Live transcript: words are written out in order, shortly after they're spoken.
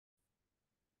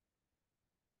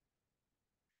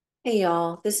Hey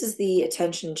y'all, this is the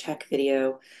attention check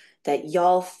video that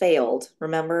y'all failed.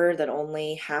 Remember that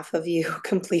only half of you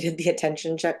completed the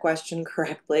attention check question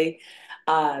correctly.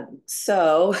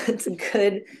 So it's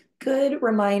a good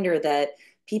reminder that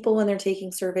people, when they're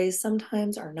taking surveys,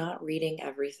 sometimes are not reading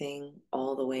everything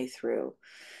all the way through.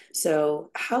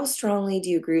 So, how strongly do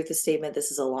you agree with the statement,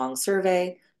 this is a long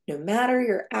survey? No matter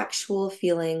your actual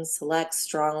feelings, select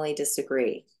strongly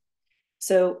disagree.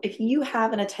 So if you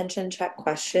have an attention check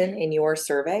question in your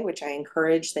survey, which I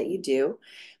encourage that you do,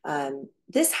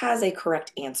 this has a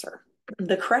correct answer.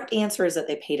 The correct answer is that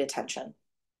they paid attention.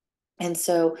 And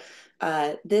so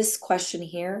this question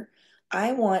here,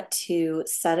 I want to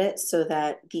set it so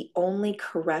that the only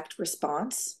correct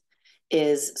response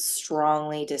is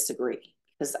strongly disagree.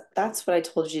 Because that's what I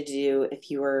told you to do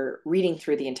if you were reading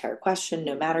through the entire question,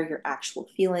 no matter your actual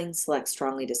feelings, select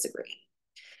strongly disagree.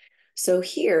 So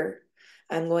here,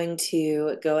 I'm going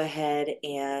to go ahead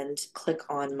and click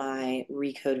on my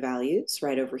recode values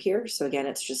right over here. So again,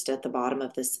 it's just at the bottom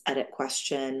of this edit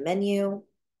question menu.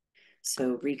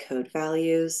 So recode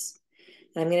values,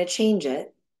 and I'm going to change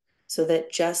it so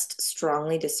that just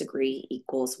strongly disagree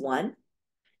equals 1.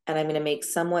 And I'm going to make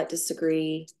somewhat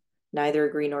disagree, neither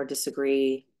agree nor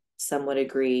disagree, somewhat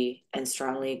agree, and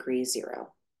strongly agree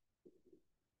 0.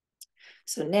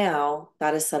 So now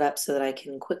that is set up so that I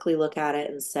can quickly look at it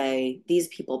and say, these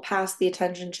people passed the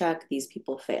attention check, these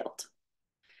people failed.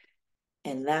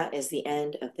 And that is the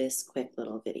end of this quick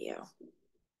little video.